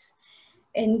met,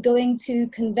 in going to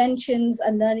conventions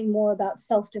and learning more about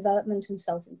self-development and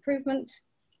self-improvement,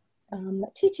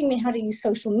 teaching me how to use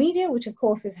social media, which of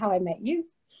course is how I met you.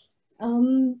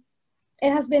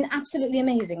 It has been absolutely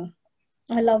amazing.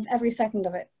 I love every second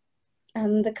of it.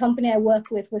 And the company I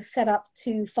work with was set up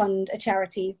to fund a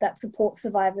charity that supports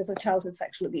survivors of childhood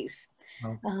sexual abuse.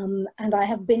 Oh. And I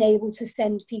have been able to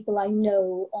send people I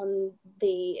know on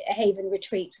the Haven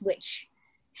retreat, which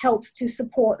helps to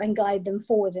support and guide them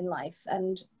forward in life.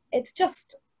 And it's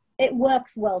just, it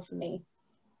works well for me.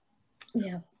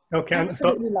 Yeah. Okay.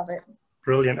 Absolutely love it.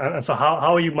 Brilliant. And so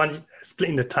how are you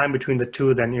splitting the time between the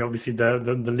two then? You know, obviously the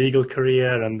legal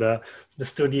career and the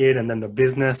studying and then the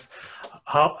business.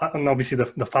 And obviously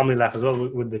the family life as well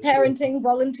with the parenting, children.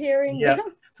 Volunteering. Yeah.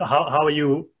 So how are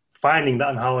you finding that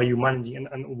and how are you managing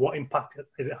and what impact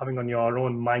is it having on your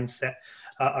own mindset?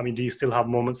 I mean, do you still have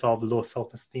moments of low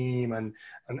self-esteem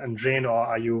and drain, or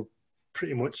are you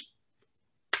pretty much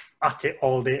at it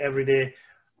all day, every day?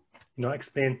 You know,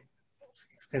 explain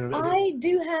a little bit. I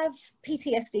do have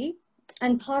PTSD,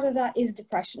 and part of that is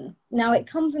depression. Now it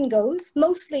comes and goes,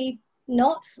 mostly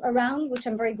not around, which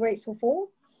I'm very grateful for.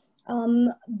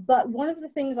 But one of the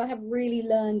things I have really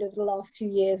learned over the last few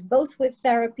years, both with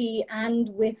therapy and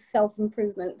with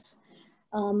self-improvement,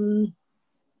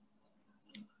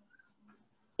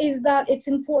 is that it's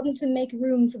important to make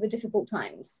room for the difficult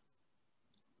times.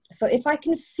 So if I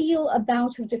can feel a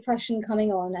bout of depression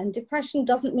coming on, and depression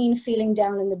doesn't mean feeling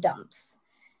down in the dumps.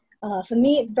 For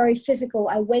me, it's very physical.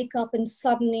 I wake up and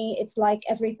suddenly it's like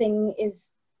everything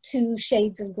is 2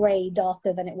 shades of gray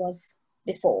darker than it was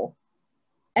before.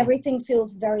 Everything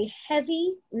feels very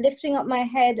heavy. Lifting up my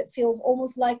head, it feels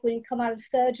almost like when you come out of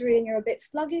surgery and you're a bit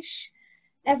sluggish.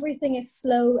 Everything is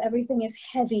slow, everything is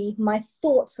heavy. My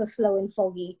thoughts are slow and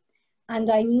foggy. And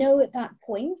I know at that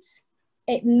point,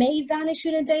 it may vanish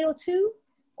in a day or two,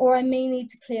 or I may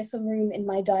need to clear some room in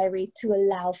my diary to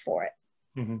allow for it.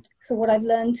 Mm-hmm. So what I've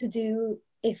learned to do,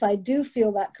 if I do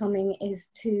feel that coming, is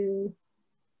to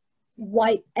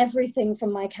wipe everything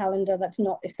from my calendar that's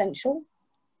not essential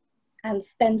and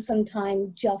spend some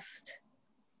time just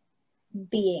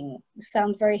being.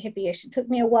 Sounds very hippie-ish. It took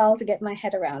me a while to get my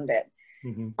head around it.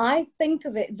 Mm-hmm. I think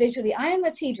of it visually. I am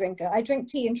a tea drinker. I drink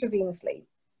tea intravenously.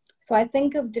 So I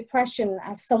think of depression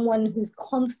as someone who's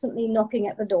constantly knocking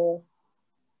at the door.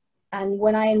 And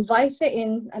when I invite it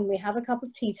in and we have a cup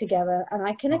of tea together and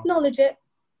I can acknowledge it,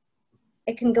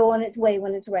 it can go on its way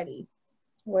when it's ready.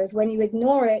 Whereas when you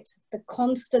ignore it, the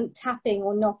constant tapping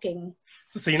or knocking.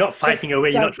 So you're not fighting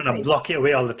away, you're not trying to block it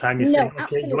away all the time. You're saying, okay,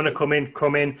 absolutely. You want to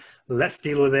come in, let's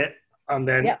deal with it. And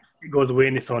then it goes away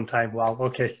in its own time. Wow,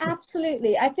 okay.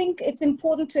 Absolutely. I think it's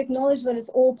important to acknowledge that it's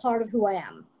all part of who I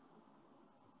am.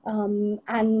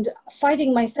 And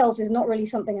fighting myself is not really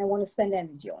something I want to spend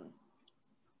energy on.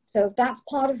 So if that's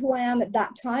part of who I am at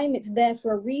that time, it's there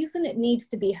for a reason. It needs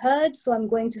to be heard. So I'm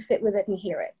going to sit with it and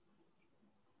hear it.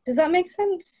 Does that make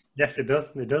sense? Yes, it does.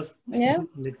 It does. Yeah.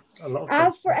 It makes a lot of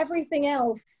sense. As for everything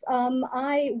else,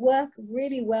 I work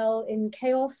really well in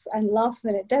chaos and last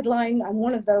minute deadline. I'm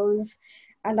one of those.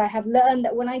 And I have learned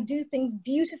that when I do things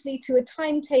beautifully to a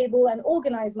timetable and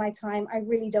organize my time, I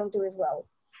really don't do as well.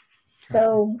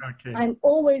 So I'm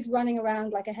always running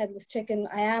around like a headless chicken.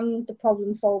 I am the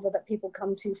problem solver that people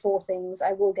come to for things.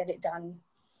 I will get it done.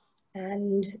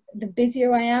 And the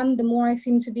busier I am, the more I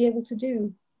seem to be able to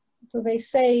do. So they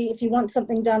say, if you want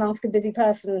something done, ask a busy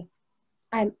person.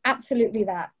 I'm absolutely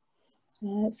that.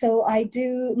 So I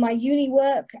do my uni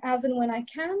work as and when I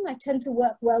can. I tend to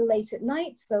work well late at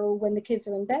night, so when the kids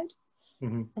are in bed.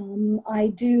 Mm-hmm. I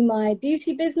do my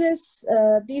beauty business,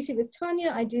 Beauty with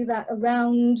Tanya. I do that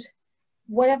around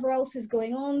whatever else is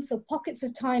going on. So pockets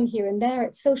of time here and there.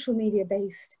 It's social media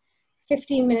based.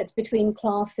 15 minutes between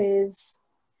classes.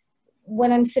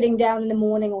 When I'm sitting down in the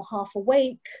morning or half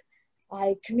awake,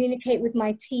 I communicate with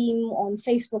my team on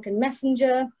Facebook and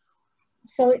Messenger.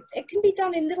 So it can be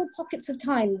done in little pockets of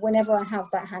time whenever I have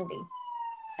that handy.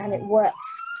 And it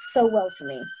works so well for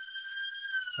me.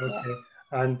 Okay.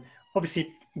 Yeah. And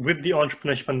obviously with the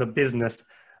entrepreneurship and the business,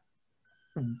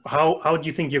 how do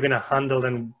you think you're going to handle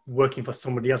then working for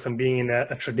somebody else and being in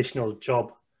a traditional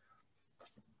job?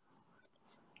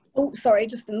 Oh, sorry,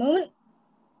 just a moment.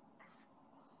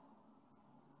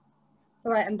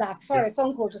 All right, I'm back. Sorry, a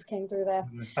phone call just came through there.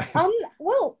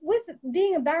 Well, with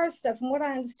being a barrister, from what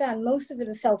I understand, most of it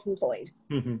is self-employed,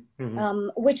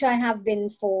 which I have been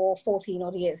for 14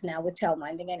 odd years now with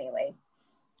childminding anyway.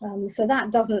 So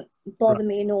that doesn't bother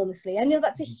me enormously. I know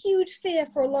that's a huge fear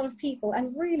for a lot of people,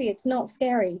 and really it's not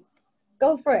scary.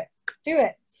 Go for it. Do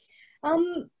it.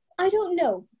 I don't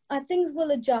know. Things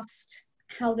will adjust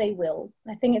how they will.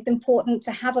 I think it's important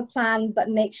to have a plan, but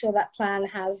make sure that plan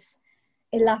has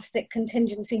elastic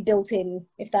contingency built in,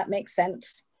 if that makes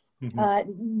sense.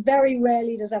 Very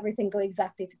rarely does everything go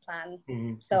exactly to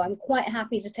plan. So I'm quite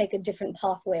happy to take a different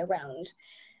pathway around.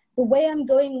 The way I'm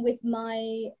going with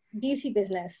my beauty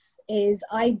business is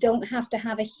I don't have to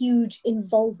have a huge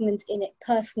involvement in it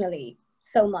personally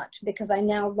so much, because I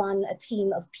now run a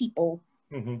team of people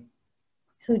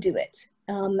who do it.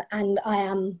 And I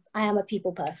am a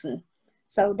people person.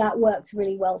 So that works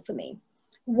really well for me.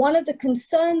 One of the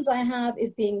concerns I have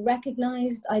is being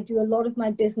recognized. I do a lot of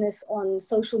my business on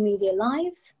social media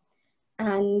live.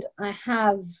 And I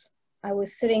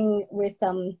was sitting with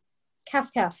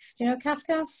Kafkas. Do you know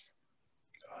Kafkas?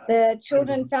 The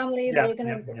children and families, they're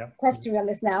going to question me on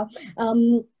this now.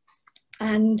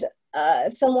 And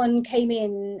someone came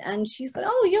in and she said,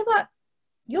 oh,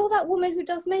 you're that woman who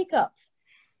does makeup.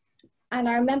 And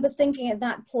I remember thinking at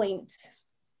that point,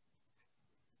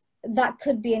 that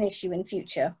could be an issue in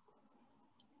future.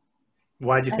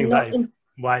 Why do you think that is?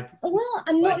 Why? Well,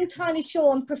 I'm not entirely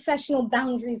sure on professional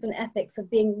boundaries and ethics of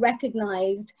being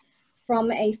recognized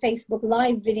from a Facebook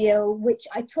Live video, which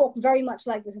I talk very much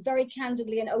like this, very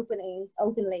candidly and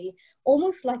openly,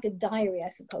 almost like a diary, I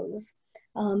suppose,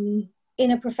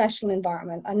 in a professional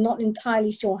environment. I'm not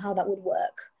entirely sure how that would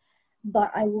work,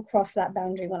 but I will cross that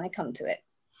boundary when I come to it.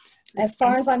 As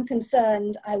far as I'm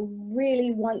concerned, I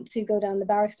really want to go down the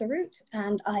barrister route,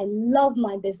 and I love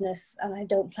my business and I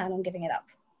don't plan on giving it up.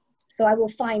 So I will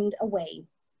find a way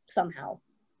somehow.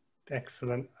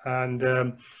 Excellent. And,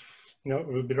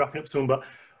 we'll be wrapping up soon, but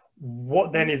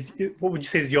what would you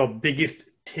say is your biggest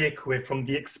takeaway from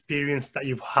the experience that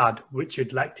you've had, which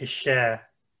you'd like to share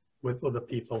with other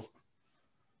people?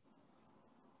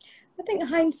 I think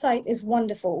hindsight is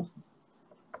wonderful.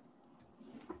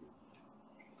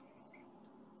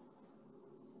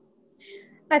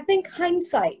 I think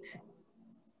hindsight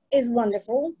is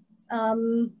wonderful.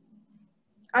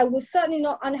 I was certainly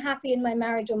not unhappy in my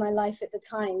marriage or my life at the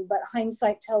time, but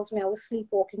hindsight tells me I was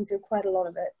sleepwalking through quite a lot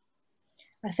of it.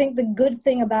 I think the good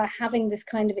thing about having this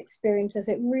kind of experience is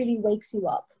it really wakes you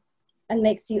up and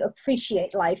makes you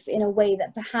appreciate life in a way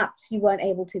that perhaps you weren't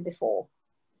able to before.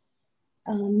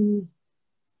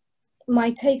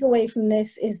 My takeaway from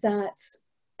this is that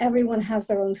everyone has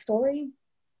their own story.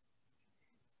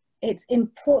 It's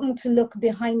important to look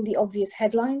behind the obvious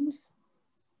headlines.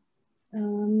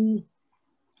 And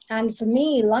for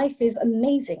me, life is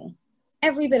amazing.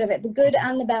 Every bit of it, the good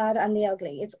and the bad and the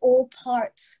ugly. It's all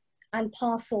part and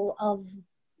parcel of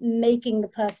making the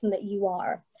person that you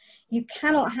are. You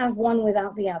cannot have one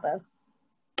without the other.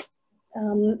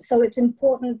 So it's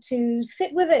important to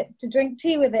sit with it, to drink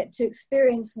tea with it, to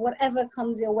experience whatever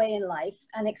comes your way in life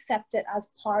and accept it as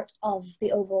part of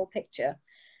the overall picture.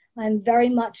 I'm very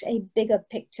much a bigger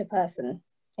picture person,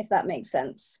 if that makes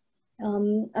sense.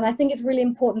 And I think it's really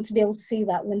important to be able to see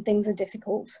that when things are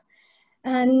difficult.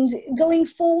 And going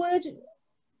forward,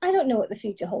 I don't know what the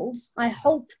future holds. I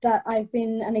hope that I've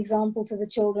been an example to the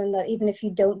children that even if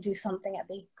you don't do something at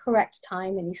the correct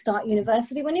time and you start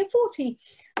university when you're 40,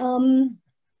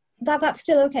 that's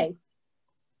still okay.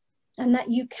 And that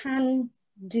you can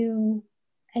do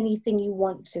anything you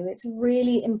want to. It's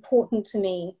really important to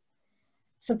me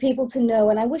for people to know,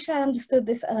 and I wish I understood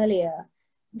this earlier,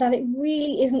 that it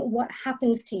really isn't what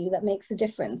happens to you that makes a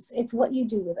difference. It's what you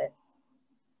do with it.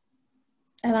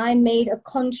 And I made a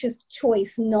conscious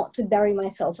choice not to bury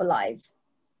myself alive,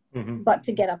 but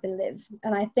to get up and live.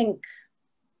 And I think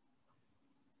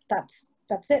that's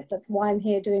it. That's why I'm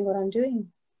here doing what I'm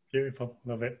doing. Beautiful.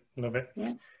 Love it. Love it.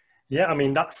 Yeah, I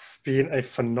mean, that's been a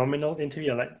phenomenal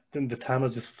interview. Like, the time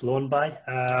has just flown by.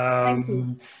 Thank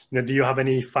you. Do you have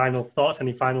any final thoughts,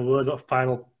 any final words or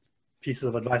final pieces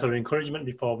of advice or encouragement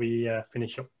before we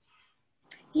finish up?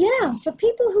 Yeah, for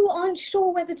people who aren't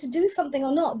sure whether to do something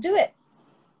or not, do it.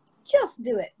 Just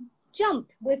do it.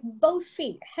 Jump with both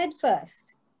feet, head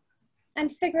first,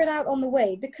 and figure it out on the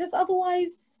way, because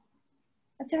otherwise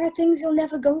there are things you'll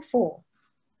never go for.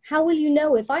 How will you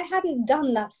know? If I hadn't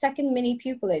done that second mini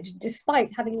pupillage,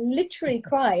 despite having literally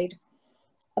cried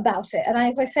about it, and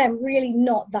as I say, I'm really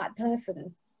not that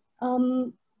person,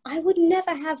 I would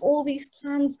never have all these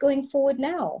plans going forward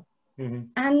now.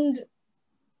 And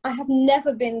I have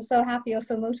never been so happy or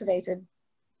so motivated.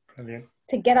 Brilliant.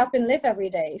 To get up and live every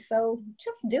day. So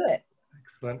just do it.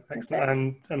 Excellent.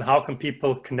 Excellent. And how can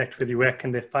people connect with you? Where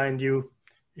can they find you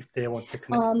if they want to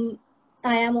connect?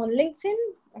 I am on LinkedIn.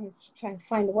 I'm trying to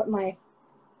find I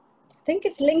think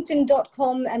it's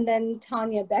linkedin.com and then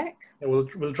Tanya Beck. Yeah,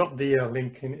 we'll drop the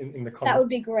link in the comments. That would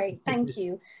be great. Thank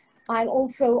you. I'm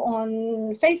also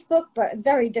on Facebook, but a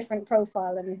very different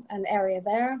profile and area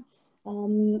there.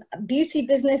 Beauty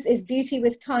business is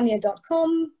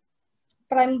beautywithtanya.com,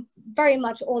 but I'm very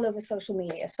much all over social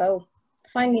media. So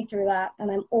find me through that,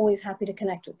 and I'm always happy to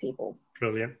connect with people.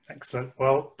 Brilliant. Excellent.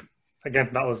 Well, again,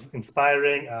 that was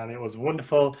inspiring and it was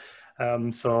wonderful.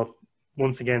 So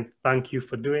once again, thank you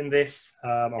for doing this.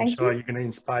 I'm sure you're going to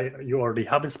inspire, you already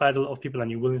have inspired a lot of people,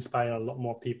 and you will inspire a lot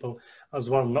more people as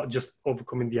well, not just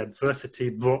overcoming the adversity,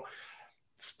 but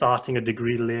starting a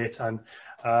degree late and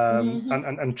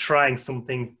trying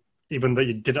something even though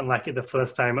you didn't like it the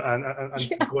first time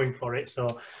and going for it.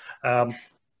 So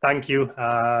thank you.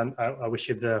 And I wish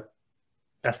you the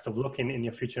best of luck in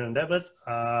your future endeavors.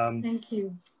 Thank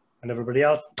you. And everybody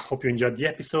else, hope you enjoyed the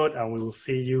episode, and we will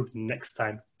see you next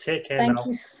time. Take care. Thank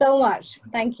you so much.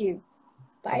 Thank you.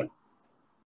 Bye.